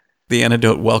The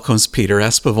Antidote welcomes Peter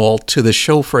Esquivel to the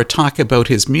show for a talk about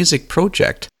his music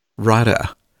project,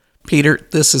 Hrada. Peter,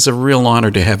 this is a real honor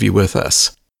to have you with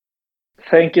us.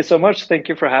 Thank you so much. Thank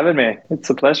you for having me. It's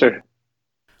a pleasure.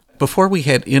 Before we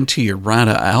head into your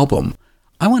Hrada album,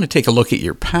 I want to take a look at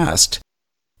your past,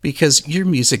 because your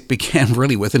music began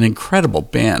really with an incredible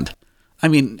band. I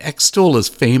mean, Extol is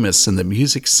famous in the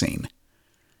music scene.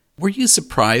 Were you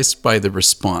surprised by the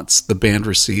response the band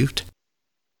received?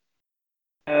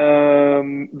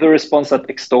 The response that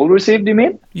Extol received, you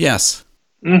mean? Yes.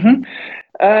 Mm-hmm.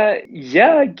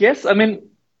 Yeah, I guess. I mean,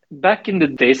 back in the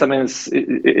days, I mean,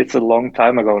 it's a long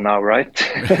time ago now, right?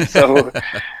 So,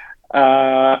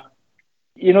 to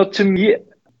me,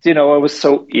 I was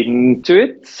so into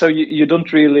it. So you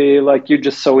don't really you're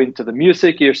just so into the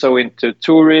music, you're so into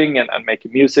touring and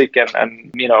making music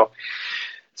and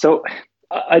so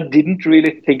I didn't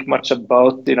really think much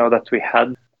about, that we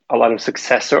had a lot of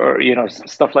success or,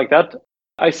 stuff like that.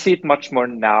 I see it much more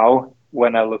now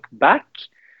when I look back.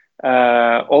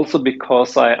 Also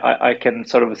because I can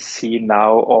sort of see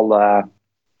now all the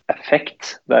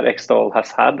effect that Extol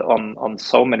has had on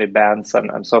so many bands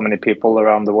and so many people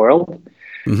around the world.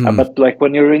 Mm-hmm. But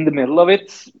when you're in the middle of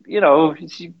it,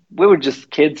 we were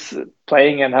just kids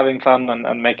playing and having fun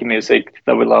and making music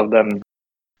that we loved. And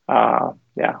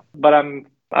yeah, but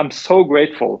I'm so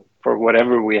grateful for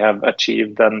whatever we have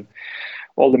achieved and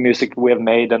all the music we have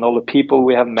made and all the people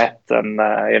we have met. And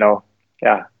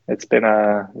yeah, it's been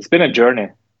a journey,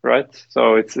 right?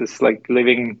 So it's like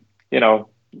living,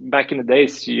 back in the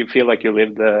days, you feel like you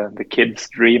lived the kid's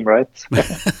dream, right?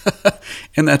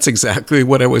 And that's exactly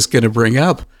what I was going to bring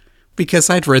up, because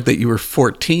I'd read that you were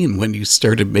 14 when you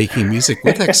started making music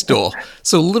with Extol.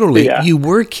 So literally, Yeah. You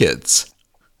were kids.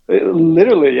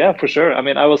 Literally, yeah, for sure. I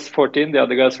mean, I was 14, the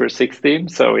other guys were 16.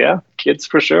 So yeah, kids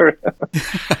for sure.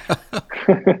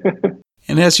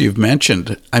 And as you've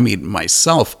mentioned, I mean,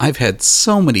 myself, I've had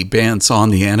so many bands on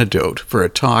The Antidote for a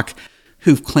talk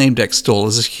who've claimed Extol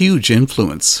as a huge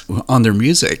influence on their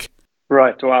music.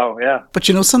 Right, wow, yeah. But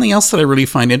something else that I really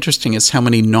find interesting is how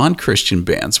many non-Christian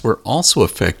bands were also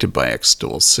affected by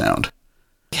Extol's sound.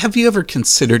 Have you ever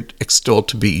considered Extol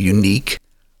to be unique?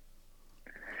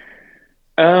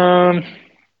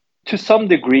 To some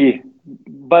degree,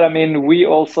 but I mean, we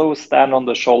also stand on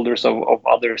the shoulders of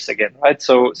others again, right?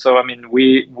 So I mean,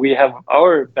 we have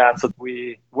our bands that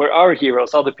we were our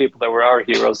heroes, other people that were our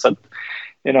heroes that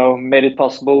made it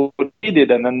possible what we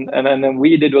did, and then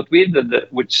we did what we did,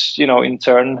 which in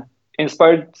turn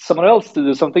inspired someone else to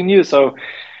do something new. So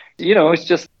it's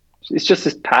just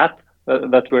this path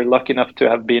that we're lucky enough to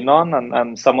have been on,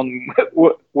 and someone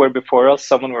were before us,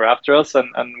 someone were after us, and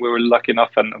we were lucky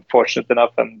enough and fortunate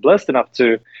enough and blessed enough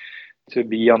to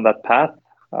be on that path.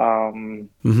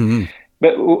 Mm-hmm.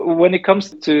 But when it comes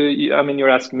to, I mean, you're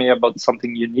asking me about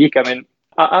something unique. I mean,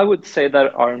 I would say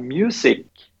that our music,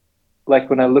 like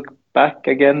when I look back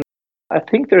again, I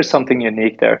think there's something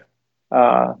unique there.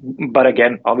 But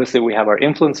again, obviously we have our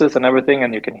influences and everything,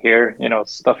 and you can hear,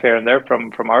 stuff here and there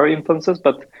from our influences.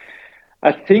 But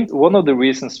I think one of the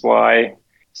reasons why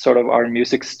sort of our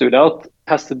music stood out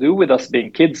has to do with us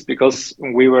being kids, because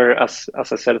we were, as I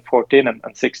said, 14 and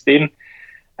 16.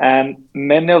 And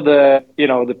many of the,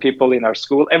 the people in our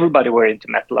school, everybody were into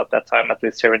metal at that time, at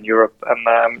least here in Europe.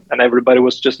 And everybody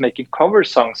was just making cover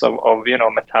songs of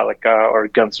Metallica or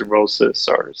Guns N' Roses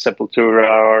or Sepultura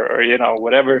or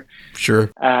whatever.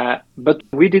 Sure. But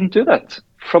we didn't do that.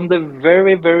 From the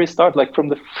very, very start, like from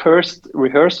the first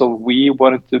rehearsal, we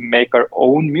wanted to make our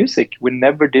own music. We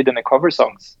never did any cover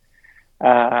songs.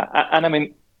 And I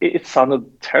mean, it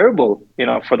sounded terrible,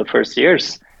 for the first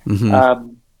years.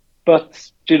 Mm-hmm.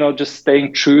 But, just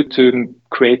staying true to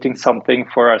creating something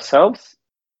for ourselves,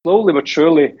 slowly but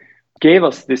surely gave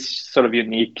us this sort of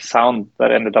unique sound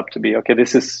that ended up to be, okay,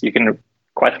 you can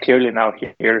quite clearly now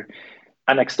hear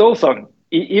an Extol song,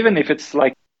 even if it's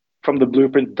like from the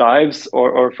Blueprint Dives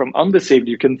or from Undeceived,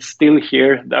 you can still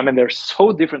hear, I mean, they're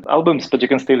so different albums, but you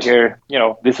can still hear,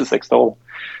 this is Extol.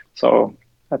 So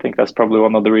I think that's probably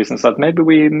one of the reasons that maybe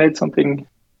we made something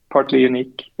partly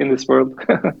unique in this world.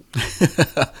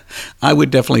 I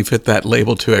would definitely fit that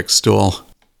label to Extol.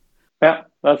 Yeah,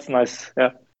 that's nice.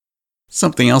 Yeah.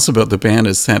 Something else about the band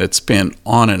is that it's been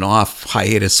on and off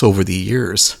hiatus over the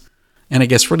years. And I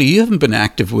guess really you haven't been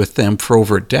active with them for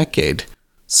over a decade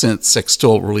since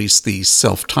Extol released the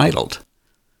self-titled.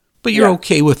 But you're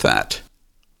okay with that?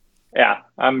 Yeah,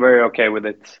 I'm very okay with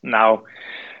it now.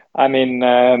 I mean,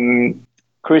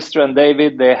 Christer and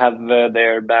David, they have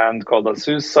their band called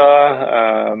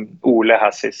Azusa. Ole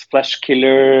has his Flesh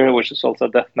Killer, which is also a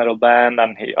death metal band,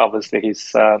 and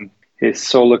his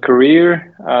solo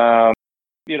career.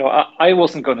 I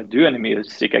wasn't going to do any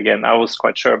music again. I was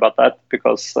quite sure about that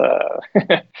because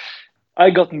I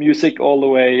got music all the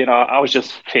way. I was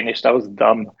just finished. I was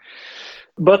done.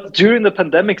 But during the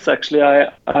pandemics, actually,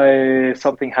 I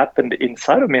something happened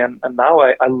inside of me, and now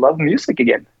I love music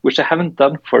again, which I haven't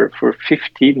done for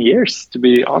 15 years, to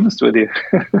be honest with you.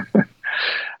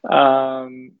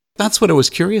 um, That's what I was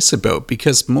curious about,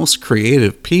 because most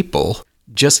creative people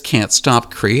just can't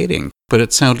stop creating. But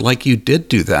it sounded like you did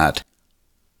do that.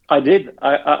 I did.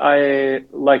 I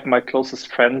like my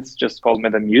closest friends just called me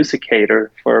the music hater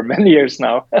for many years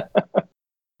now.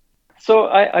 So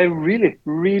I really,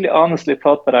 really honestly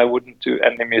thought that I wouldn't do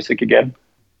any music again,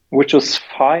 which was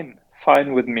fine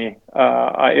with me.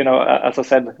 As I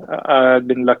said, I've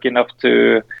been lucky enough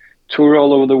to tour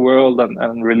all over the world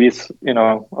and release, a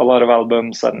lot of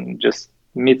albums and just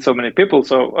meet so many people.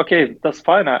 So, okay, that's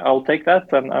fine. I'll take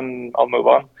that and I'll move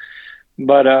on.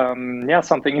 But yeah,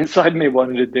 something inside me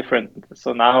wanted it different.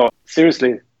 So now,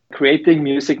 seriously, creating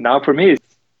music now for me,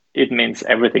 it means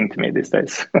everything to me these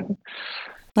days.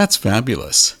 That's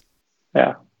fabulous.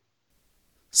 Yeah.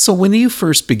 So when you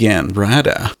first began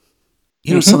Hrada,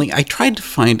 Mm-hmm. something, I tried to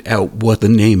find out what the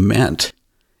name meant.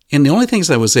 And the only things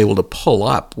I was able to pull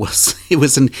up was it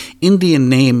was an Indian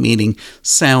name meaning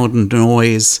sound and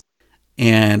noise.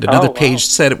 And another Oh, wow. page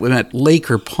said it meant lake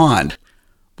or pond.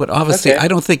 But obviously, Okay. I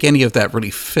don't think any of that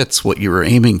really fits what you were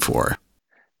aiming for.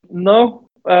 No,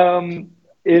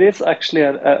 it is actually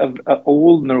a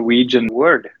old Norwegian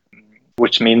word,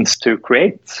 which means to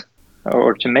create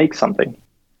or to make something.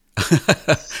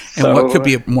 And what could So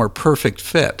be a more perfect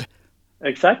fit?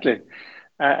 exactly,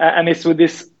 and it's with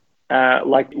this,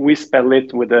 like we spell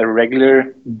it with a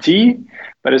regular D,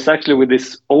 but it's actually with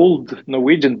this old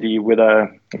Norwegian D with a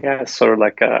yeah, sort of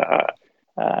like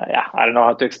yeah, I don't know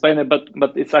how to explain it, but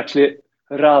it's actually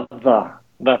Hrada.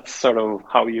 That's sort of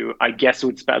how you, I guess,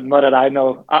 would spell. Not that I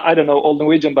know, I don't know Old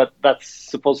Norwegian, but that's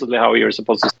supposedly how you're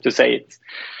supposed to say it.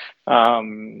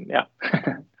 Yeah.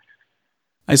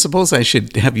 I suppose I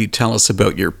should have you tell us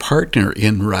about your partner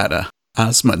in Hrada,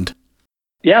 Osmond.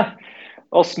 Yeah,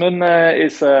 Osman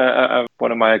is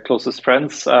one of my closest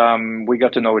friends. We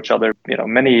got to know each other,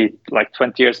 many like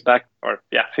 20 years back, or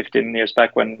yeah, 15 years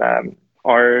back when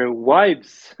our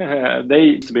wives they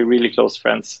used to be really close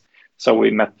friends. So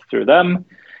we met through them,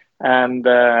 and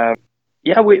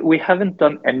yeah, we haven't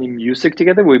done any music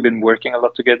together. We've been working a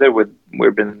lot together.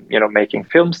 We've been making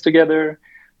films together.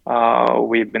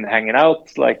 We've been hanging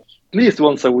out like at least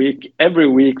once a week, every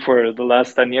week for the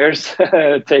last 10 years,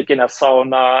 taking a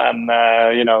sauna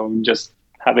and just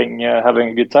having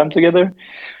a good time together.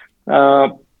 Uh,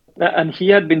 and he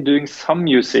had been doing some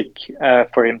music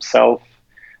for himself,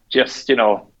 just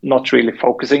not really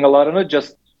focusing a lot on it,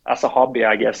 just as a hobby,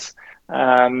 I guess.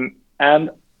 And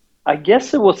I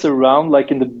guess it was around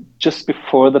like in the just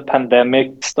before the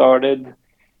pandemic started.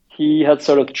 He had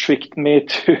sort of tricked me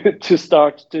to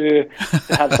start to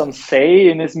have some say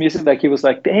in his music. Like he was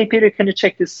like, "Hey Peter, can you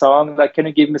check this song? Like, can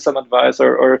you give me some advice?"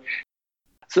 Or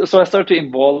so I started to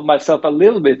involve myself a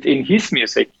little bit in his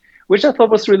music, which I thought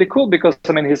was really cool because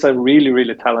I mean he's a really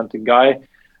really talented guy,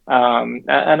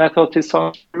 and I thought his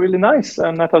song was really nice,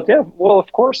 and I thought, yeah, well,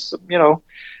 of course,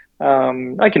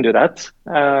 I can do that.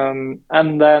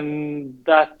 And then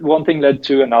that one thing led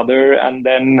to another. And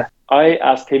then I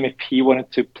asked him if he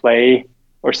wanted to play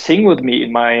or sing with me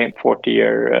in my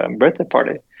 40-year birthday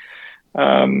party,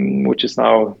 which is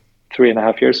now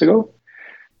 3.5 years ago.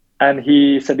 And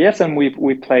he said yes. And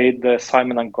we played the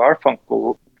Simon and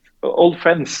Garfunkel Old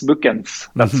Friends Bookends,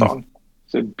 that Hmm. song.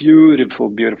 It's a beautiful,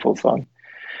 beautiful song.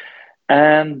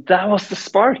 And that was the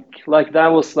spark. Like, that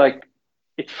was like,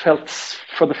 it felt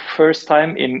for the first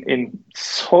time in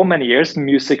so many years,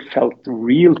 music felt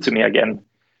real to me again.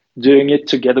 Doing it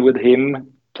together with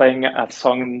him, playing a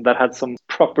song that had some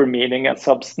proper meaning and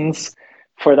substance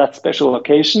for that special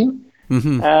occasion.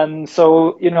 Hmm. And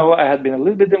so, I had been a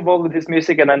little bit involved with his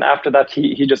music, and then after that,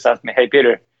 he just asked me, "Hey,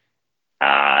 Peter,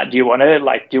 do you want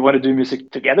to do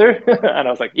music together?" And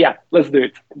I was like, "Yeah, let's do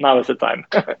it. Now is the time."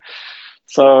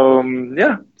 So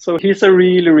yeah, so he's a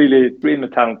really, really, really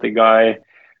talented guy,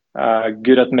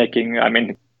 good at making. I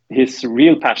mean, his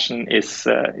real passion is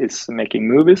making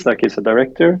movies. Like he's a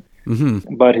director, Hmm.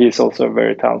 but he's also a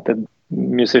very talented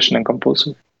musician and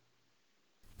composer.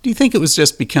 Do you think it was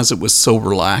just because it was so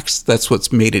relaxed that's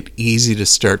what's made it easy to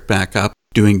start back up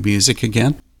doing music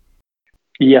again?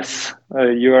 Yes,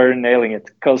 you are nailing it.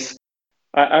 Because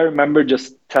I remember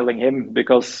just telling him,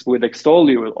 because with Extol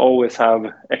you will always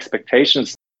have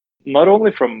expectations, not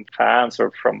only from fans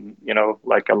or from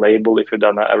like a label if you've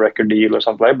done a record deal or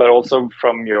something like, but also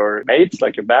from your mates,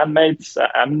 like your bandmates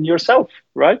and yourself,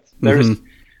 right? There's Hmm.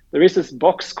 there is this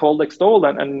box called extol,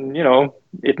 and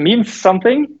it means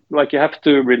something. Like you have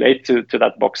to relate to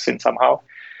that box in somehow.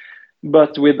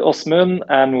 But with Osmund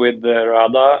and with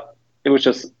Hrada, it was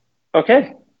just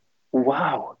okay.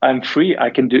 Wow, I'm free. I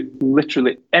can do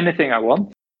literally anything I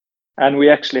want. And we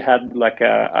actually had like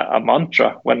a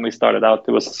mantra when we started out.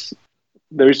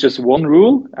 There is just one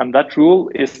rule, and that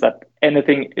rule is that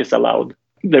anything is allowed.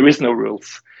 There is no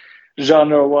rules.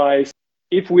 Genre wise,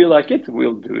 if we like it,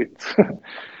 we'll do it.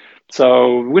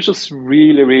 So, which was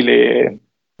really, really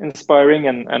inspiring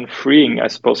and freeing, I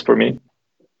suppose, for me.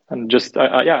 And just,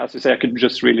 yeah, as you say, I could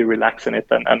just really relax in it,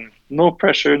 and no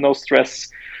pressure, no stress.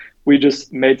 We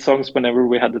just made songs whenever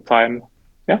we had the time.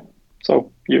 Yeah.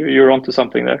 So you're onto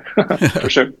something there for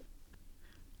sure.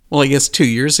 Well, I guess 2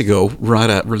 years ago,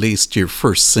 Hrada released your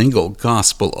first single,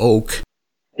 Gospel Oak.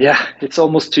 Yeah, it's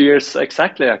almost 2 years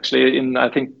exactly, actually. In, I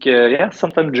think,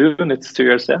 sometime June, it's 2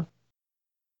 years, yeah.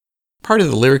 Part of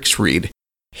the lyrics read,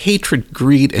 "Hatred,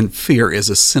 greed, and fear is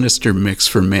a sinister mix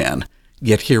for man,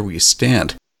 yet here we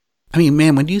stand." I mean,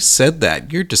 man, when you said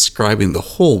that, you're describing the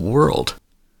whole world.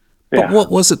 But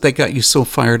what was it that got you so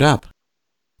fired up?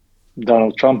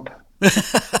 Donald Trump.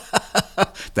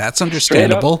 That's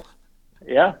understandable.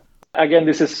 Yeah. Again,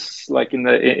 this is like in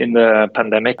the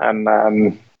pandemic,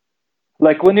 and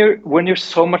like when you're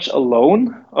so much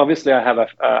alone. Obviously, I have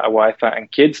a wife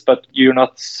and kids, but you're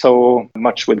not so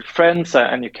much with friends,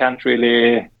 and you can't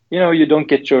really, you don't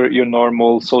get your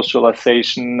normal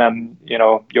socialization and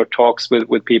your talks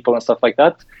with people and stuff like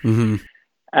that. Mm-hmm.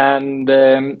 And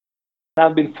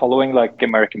I've been following like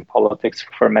American politics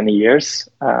for many years,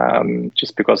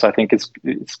 just because I think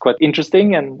it's quite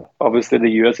interesting, and obviously the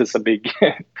US is a big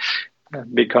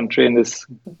big country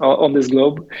on this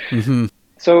globe. Mm-hmm.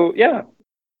 So yeah,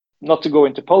 not to go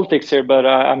into politics here, but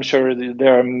I'm sure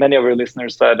there are many of our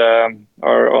listeners that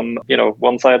are on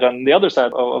one side and the other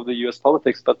side of the US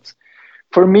politics. But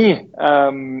for me,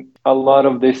 a lot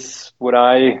of this, what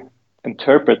I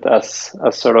interpret as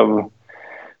a sort of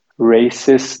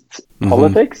racist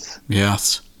politics.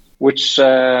 Yes. Which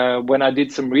when I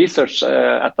did some research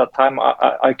at that time,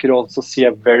 I could also see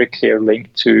a very clear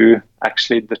link to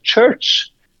actually the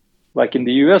church, like in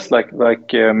the US, way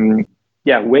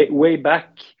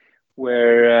back,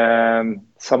 where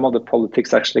some of the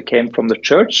politics actually came from the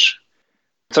church.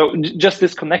 So just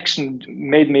this connection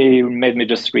made me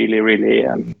just really, really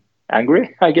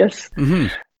angry, I guess. Mm-hmm.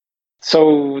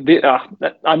 So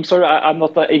I'm sorry, I'm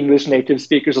not an English native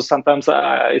speaker, so sometimes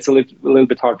it's a little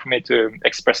bit hard for me to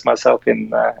express myself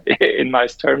in in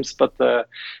nice terms. But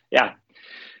yeah,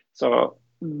 so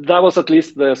that was at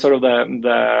least the sort of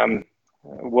the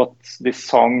what this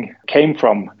song came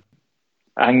from: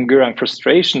 anger and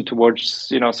frustration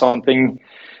towards something.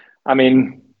 I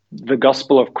mean, the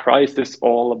gospel of Christ is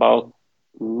all about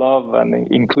love and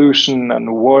inclusion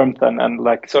and warmth and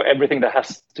like, so everything that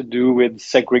has to do with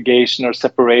segregation or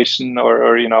separation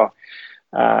or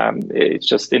it's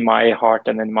just in my heart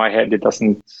and in my head it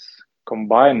doesn't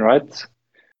combine, right?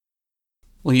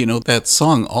 Well, that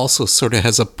song also sort of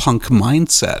has a punk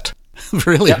mindset.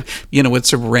 Really, yeah.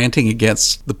 It's a ranting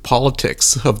against the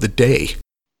politics of the day.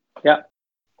 Yeah,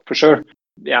 for sure.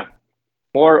 Yeah,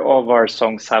 more of our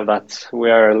songs have that. We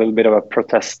are a little bit of a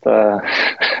protest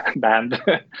band,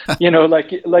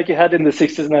 like you had in the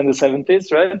 60s and the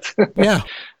 70s, right? Yeah.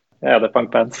 Yeah, the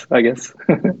punk bands, I guess.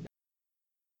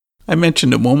 I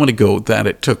mentioned a moment ago that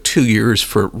it took 2 years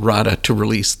for Hrada to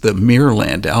release the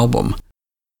Mirrorland album.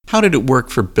 How did it work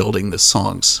for building the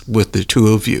songs with the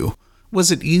two of you?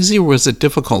 Was it easy or was it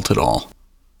difficult at all?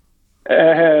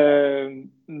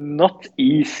 Not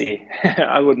easy.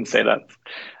 I wouldn't say that.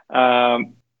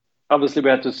 Obviously, we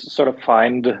had to sort of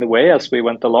find the way as we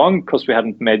went along because we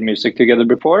hadn't made music together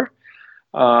before.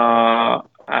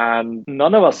 And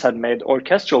none of us had made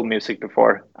orchestral music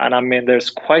before. And I mean, there's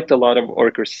quite a lot of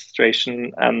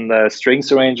orchestration and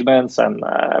strings arrangements and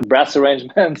brass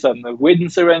arrangements and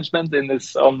winds arrangement in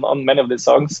this on many of these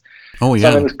songs. Oh,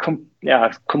 yeah. So, I mean,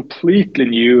 it's completely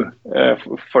new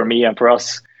for me and for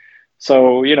us.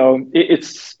 So,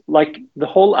 it's like the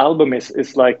whole album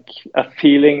is like a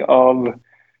feeling of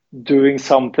doing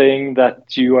something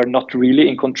that you are not really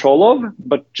in control of,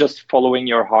 but just following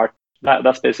your heart.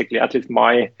 That's basically at least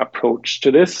my approach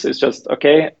to this. It's just,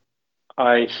 okay,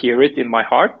 I hear it in my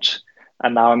heart,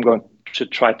 and now I'm going to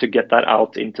try to get that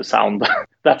out into sound.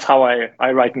 That's how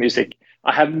I write music.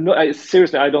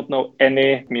 Seriously, I don't know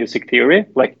any music theory,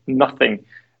 like nothing,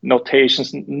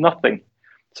 notations, nothing.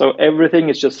 So everything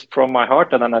is just from my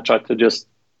heart, and then I try to just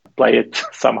play it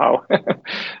somehow,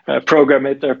 program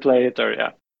it or play it or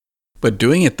yeah. But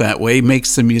doing it that way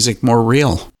makes the music more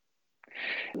real.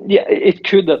 Yeah, it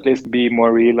could at least be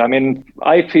more real. I mean,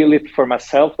 I feel it for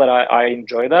myself that I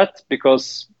enjoy that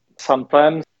because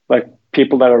sometimes, like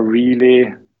people that are really,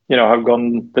 have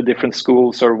gone to different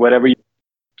schools or whatever,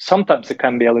 sometimes it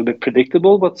can be a little bit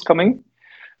predictable what's coming.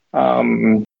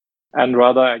 Um, and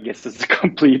rather, I guess it's the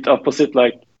complete opposite.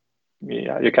 Like,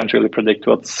 yeah, you can't really predict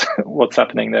what's what's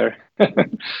happening there,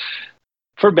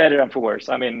 for better and for worse.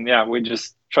 I mean, yeah, we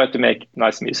just try to make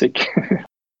nice music.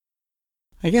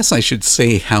 I guess I should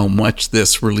say how much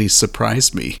this release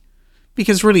surprised me.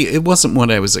 Because really, it wasn't what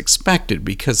I was expected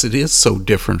because it is so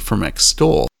different from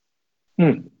Extol.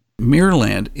 Hmm.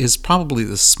 Mirrorland is probably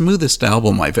the smoothest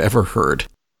album I've ever heard.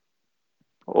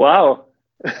 Wow.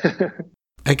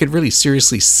 I could really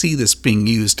seriously see this being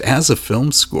used as a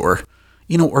film score,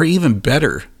 or even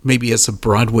better, maybe as a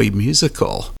Broadway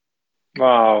musical.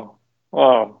 Wow.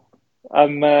 Wow.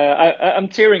 I'm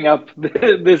tearing up.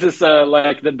 This is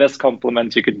like the best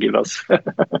compliment you could give us.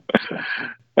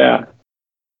 Yeah.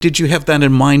 Did you have that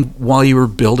in mind while you were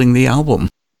building the album?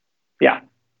 Yeah,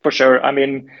 for sure. I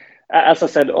mean, as I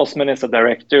said, Osman is a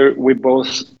director. We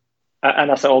both,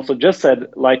 and as I also just said,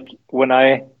 like when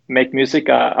I make music,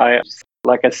 I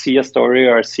see a story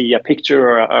or I see a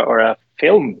picture or a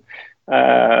film,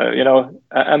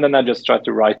 and then I just try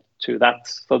to write to that.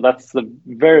 So that's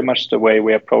very much the way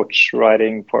we approach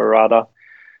writing for Rada.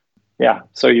 Yeah.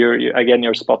 So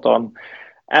you're spot on.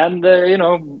 And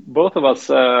both of us.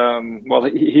 Well,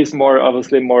 he's more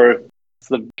obviously more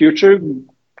the future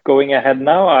going ahead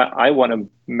now. I want to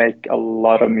make a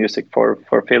lot of music for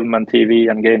film and TV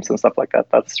and games and stuff like that.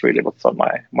 That's really what's on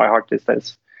my heart these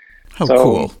days. Oh, So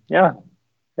cool. yeah,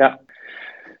 yeah.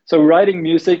 So writing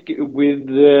music with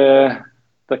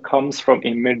that comes from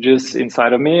images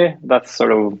inside of me. That's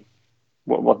sort of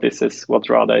what this is. What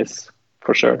Rada is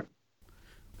for sure.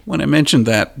 When I mentioned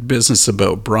that business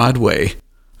about Broadway,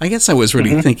 I guess I was really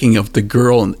Mm-hmm. thinking of The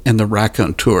Girl and the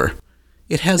Raconteur.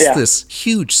 It has Yeah. this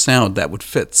huge sound that would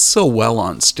fit so well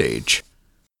on stage.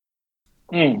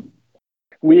 Mm.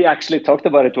 We actually talked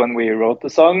about it when we wrote the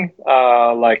song.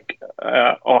 How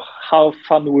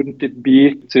fun wouldn't it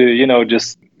be to,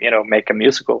 just, make a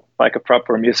musical, like a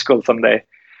proper musical someday.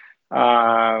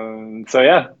 So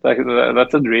yeah,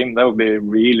 that's a dream. That would be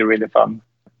really, really fun.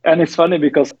 And it's funny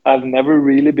because I've never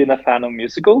really been a fan of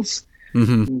musicals,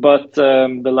 Hmm. but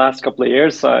the last couple of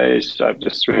years, I've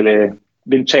just really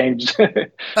been changed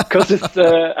because it's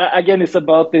again, it's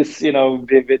about this,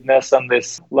 vividness and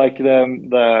this like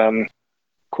the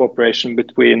cooperation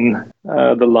between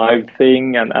the live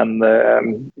thing and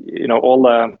all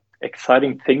the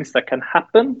exciting things that can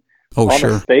happen Oh, on a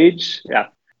sure. stage. Yeah.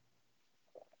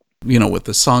 With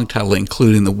the song title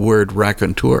including the word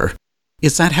raconteur.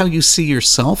 Is that how you see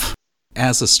yourself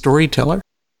as a storyteller?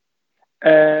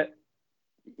 Uh,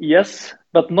 yes,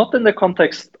 but not in the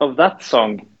context of that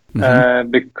song,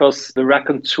 Hmm. because the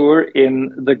raconteur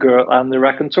in The Girl and the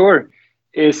Raconteur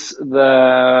is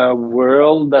the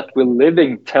world that we're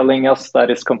living, telling us that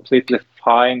it's completely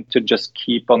fine to just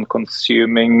keep on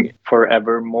consuming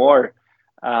forevermore.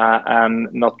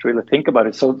 And not really think about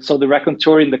it. So the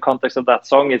raconteur in the context of that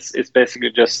song is basically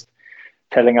just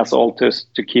telling us all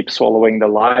to keep swallowing the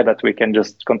lie that we can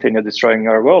just continue destroying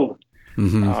our world.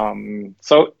 Hmm.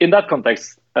 So in that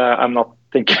context, I'm not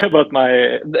thinking about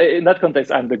in that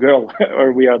context, I'm the girl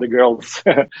or we are the girls.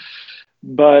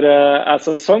 But as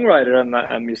a songwriter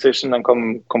and musician and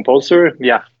composer,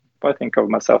 yeah, I think of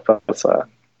myself as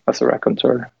a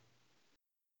raconteur.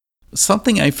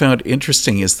 Something I found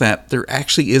interesting is that there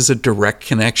actually is a direct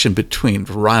connection between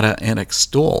Hrada and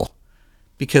Extol,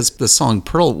 because the song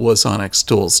Pearl was on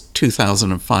Extol's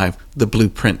 2005 The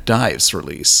Blueprint Dives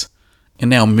release. And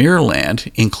now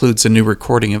Mirrorland includes a new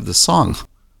recording of the song.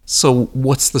 So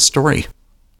what's the story?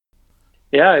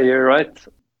 Yeah, you're right.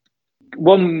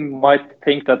 One might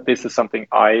think that this is something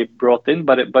I brought in,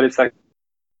 but it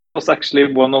was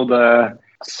actually one of the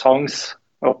songs,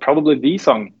 or probably the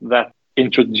song that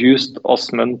introduced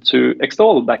Osman to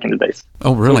Extol back in the days.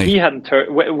 Oh, So really? he hadn't heard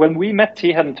when we met.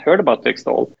 He hadn't heard about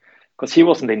Extol because he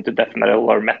wasn't into death metal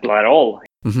or metal at all.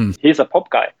 Hmm. He's a pop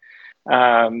guy.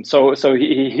 So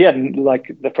he hadn't,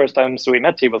 like, the first times we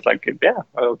met, he was like, yeah,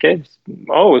 okay.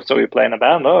 Oh, so you play in a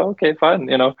band? Oh, okay, fine.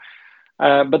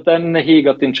 But then he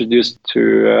got introduced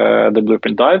to the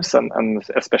Blueprint Dives and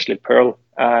especially Pearl.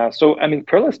 So I mean,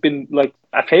 Pearl has been like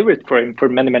a favorite for him for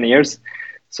many, many years.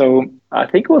 So I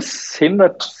think it was him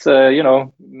that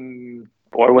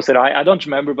or was it I? I don't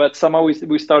remember. But somehow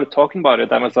we started talking about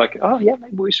it. I was like, oh yeah,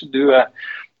 maybe we should do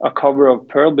a cover of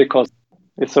Pearl because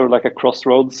it's sort of like a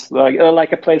crossroads,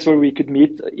 like a place where we could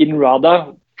meet in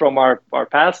Rada from our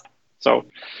past. So.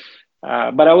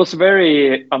 But I was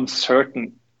very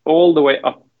uncertain all the way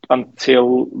up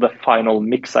until the final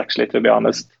mix, actually, to be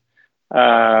honest,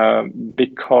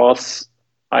 because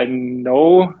I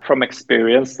know from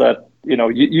experience that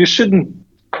you shouldn't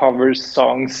cover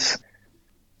songs.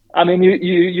 I mean,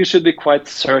 you should be quite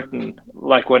certain,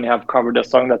 like when you have covered a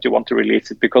song, that you want to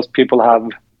release it, because people have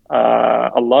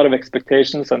a lot of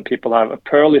expectations, and people have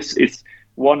Pearl is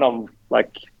one of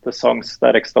like the songs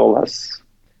that Extol has,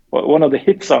 well, one of the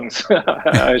hit songs,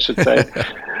 I should say.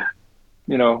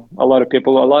 A lot of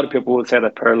people would say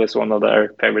that Pearl is one of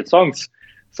their favorite songs.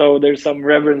 So there's some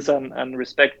reverence and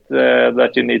respect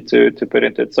that you need to put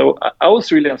into it. So I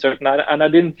was really uncertain,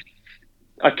 and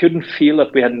I couldn't feel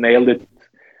that we had nailed it.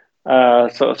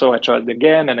 So I tried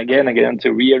again and again and again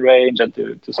to rearrange and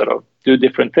to sort of do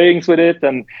different things with it,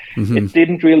 and it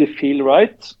didn't really feel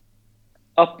right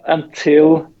up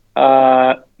until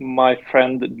my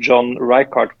friend John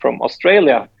Reichardt from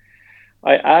Australia.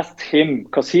 I asked him,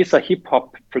 because he's a hip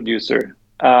hop producer,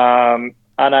 and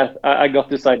I got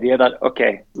this idea that,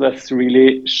 okay, let's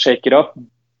really shake it up,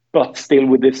 but still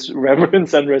with this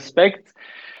reverence and respect.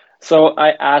 So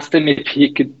I asked him if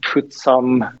he could put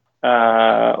some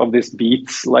of these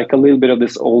beats, like a little bit of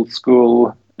this old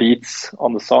school beats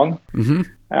on the song.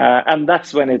 And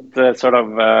that's when it sort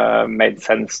of made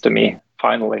sense to me,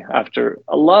 finally, after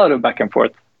a lot of back and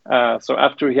forth. So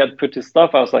after he had put his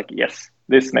stuff, I was like, yes,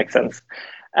 this makes sense.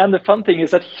 And the fun thing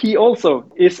is that he also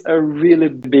is a really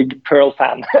big Pearl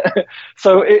fan.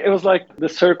 So it was like the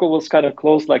circle was kind of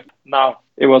closed, like now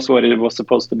it was what it was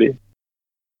supposed to be.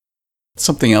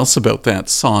 Something else about that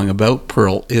song about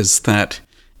Pearl is that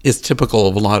it's typical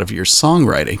of a lot of your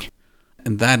songwriting,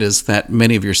 and that is that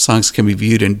many of your songs can be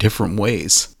viewed in different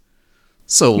ways.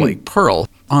 So like Pearl,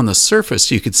 on the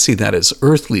surface, you could see that as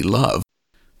earthly love,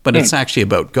 but it's actually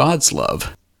about God's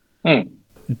love.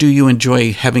 Do you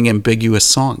enjoy having ambiguous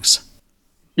songs?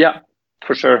 Yeah,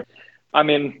 for sure. I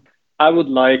mean, I would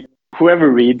like whoever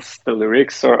reads the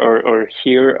lyrics or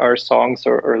hear our songs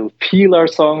or feel our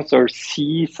songs or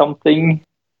see something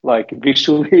like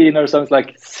visually in our songs,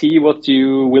 like see what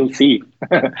you will see.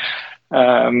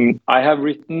 I have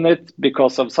written it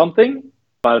because of something,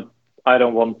 but I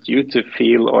don't want you to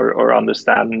feel or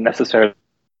understand necessarily.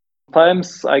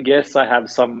 Sometimes I guess I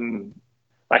have some,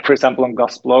 like for example on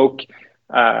Gospel Oak,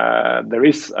 there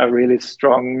is a really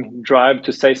strong drive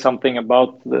to say something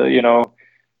about the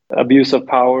abuse of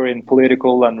power in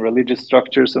political and religious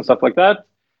structures and stuff like that.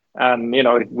 And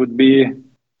it would be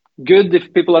good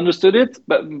if people understood it,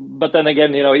 but then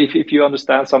again, if you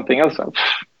understand something else,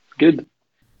 good.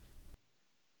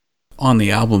 On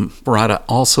the album, Hrada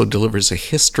also delivers a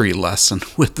history lesson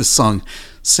with the song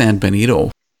San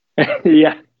Benito.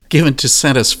 Yeah. Given to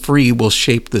set us free will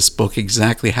shape this book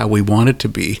exactly how we want it to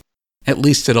be. At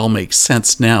least it all makes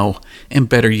sense now, and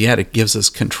better yet, it gives us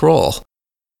control.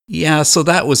 Yeah, so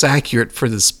that was accurate for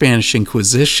the Spanish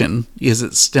Inquisition. Is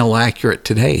it still accurate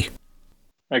today?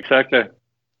 Exactly.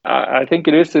 I think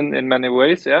it is in many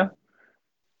ways, yeah.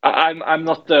 I'm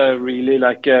not really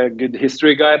like a good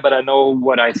history guy, but I know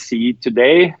what I see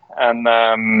today, and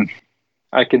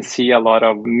I can see a lot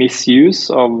of misuse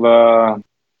of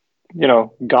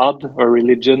God or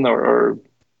religion or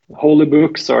holy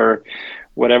books or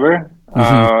whatever.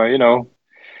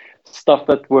 Stuff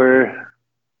that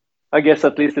I guess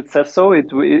at least it says so.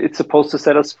 It's supposed to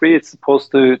set us free. It's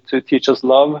supposed to teach us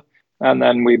love, and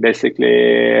then we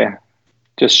basically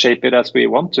just shape it as we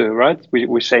want to, right?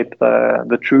 We shape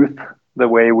the truth the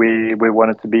way we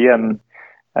want it to be, and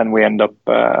we end up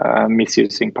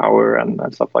misusing power and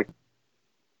stuff like that.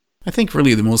 I think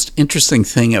really the most interesting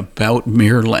thing about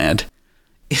Mirrorland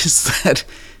is that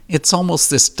it's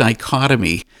almost this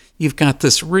dichotomy. You've got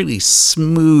this really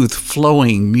smooth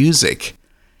flowing music,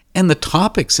 and the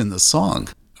topics in the song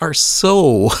are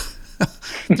so,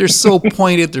 they're so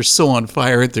pointed, they're so on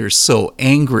fire, they're so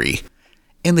angry,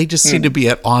 and they just seem to be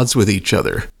at odds with each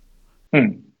other.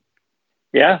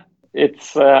 Yeah,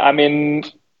 it's, I mean,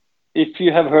 if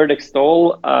you have heard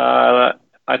Extol,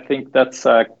 I think that's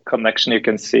a connection you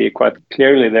can see quite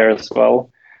clearly there as well.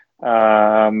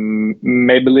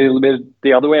 Maybe a little bit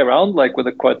the other way around, like with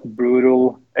a quite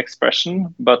brutal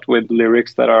expression, but with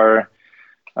lyrics that are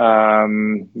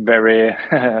very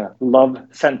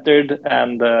love-centered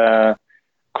and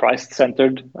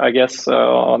Christ-centered, I guess,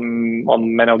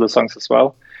 on many of the songs as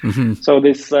well. So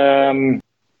this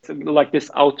like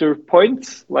this outer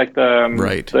points, like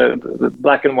the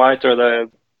black and white, or the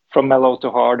from mellow to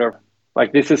hard, or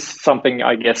like this is something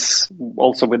I guess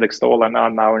also with Extol and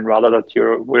now in Hrada that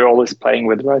we're always playing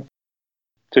with, right?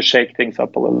 To shake things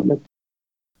up a little bit.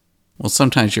 Well,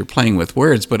 sometimes you're playing with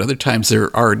words, but other times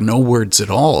there are no words at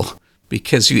all.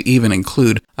 because you even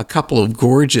include a couple of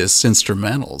gorgeous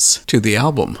instrumentals to the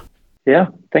album. Yeah,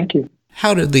 thank you.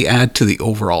 How did they add to the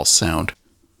overall sound?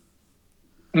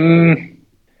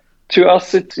 To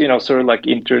us, it's, sort of like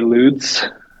interludes.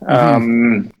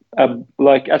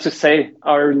 Like, as you say,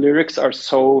 our lyrics are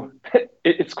so,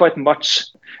 it's quite much.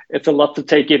 It's a lot to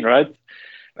take in, right?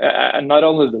 And not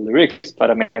only the lyrics, but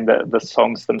I mean, the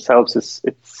songs themselves,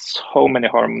 it's so many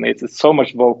harmonies, it's so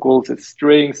much vocals, it's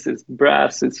strings, it's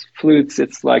brass, it's flutes,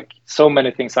 it's like so many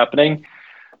things happening.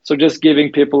 So just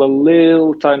giving people a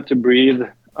little time to breathe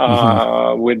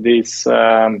with these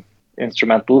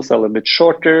instrumentals, a little bit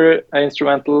shorter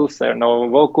instrumentals. There are no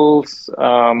vocals,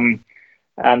 and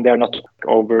they're not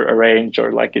over arranged,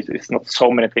 or like it's not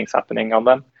so many things happening on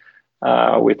them.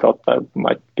 We thought that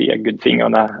might be a good thing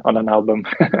on an album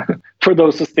for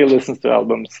those who still listens to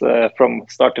albums from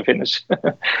start to finish,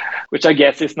 which I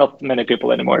guess is not many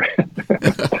people anymore.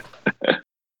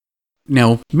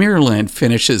 Now, Mirrorland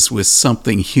finishes with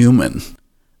something human,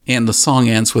 and the song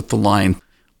ends with the line,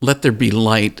 "Let there be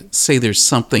light, say there's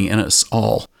something in us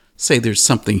all, say there's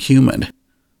something human."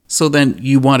 So then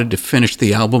you wanted to finish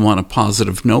the album on a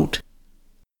positive note?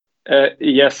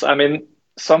 Yes, I mean,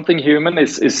 something human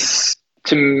is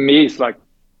to me, is like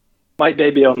my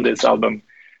baby on this album.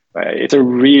 It's a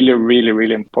really, really,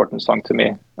 really important song to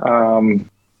me.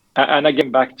 And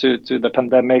again, back to the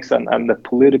pandemics and the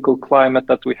political climate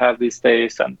that we have these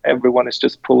days, and everyone is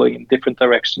just pulling in different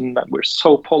direction, and we're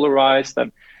so polarized,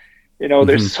 and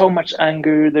there's so much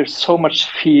anger, there's so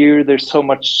much fear, there's so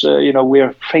much we're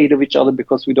afraid of each other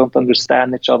because we don't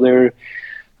understand each other.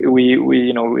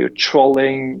 We're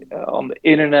trolling on the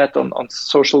internet, on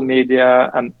social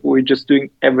media, and we're just doing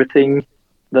everything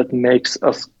that makes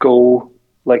us go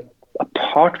like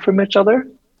apart from each other.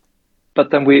 But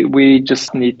then we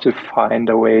just need to find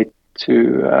a way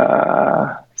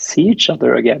to see each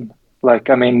other again. Like,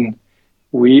 I mean,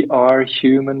 we are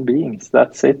human beings,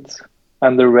 that's it.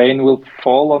 And the rain will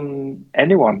fall on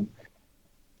anyone.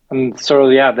 And so,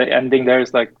 yeah, the ending there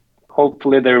is like,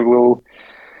 hopefully there will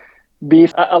be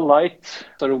a light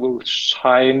that will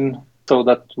shine so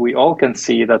that we all can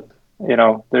see that,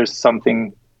 there's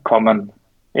something common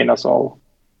in us all,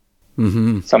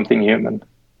 something human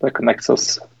that connects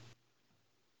us.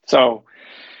 So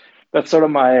that's sort of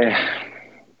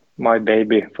my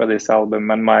baby for this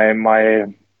album, and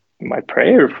my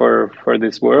prayer for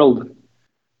this world.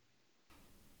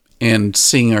 And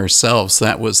seeing ourselves,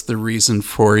 that was the reason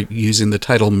for using the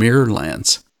title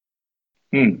Mirrorlands.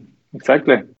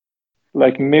 Exactly.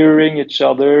 Like mirroring each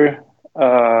other,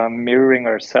 mirroring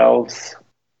ourselves.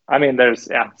 I mean, there's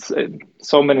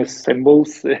so many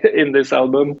symbols in this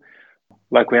album.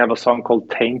 Like we have a song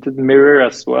called Tainted Mirror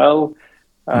as well,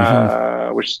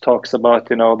 which talks about,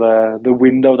 the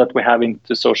window that we have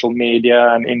into social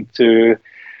media and into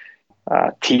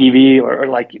TV or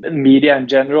like media in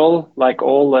general, like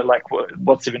all like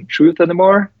what's even truth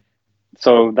anymore.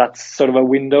 So that's sort of a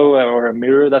window or a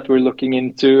mirror that we're looking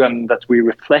into and that we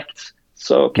reflect.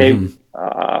 So, okay,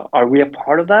 are we a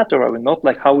part of that or are we not?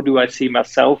 Like, how do I see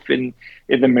myself in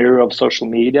the mirror of social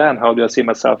media, and how do I see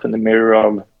myself in the mirror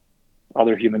of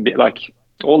other human beings? Like,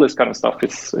 all this kind of stuff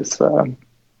is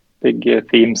big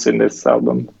themes in this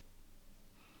album.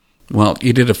 Well,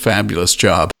 you did a fabulous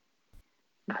job.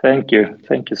 Thank you,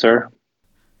 sir.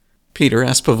 Peter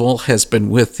Aspavall has been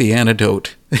with The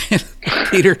Antidote.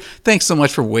 Peter, thanks so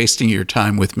much for wasting your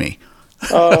time with me.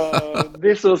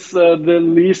 This was the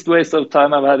least waste of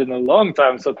time I've had in a long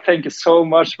time. So thank you so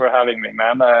much for having me,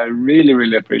 man. I really,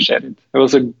 really appreciate it. It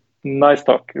was a nice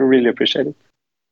talk. I really appreciate it.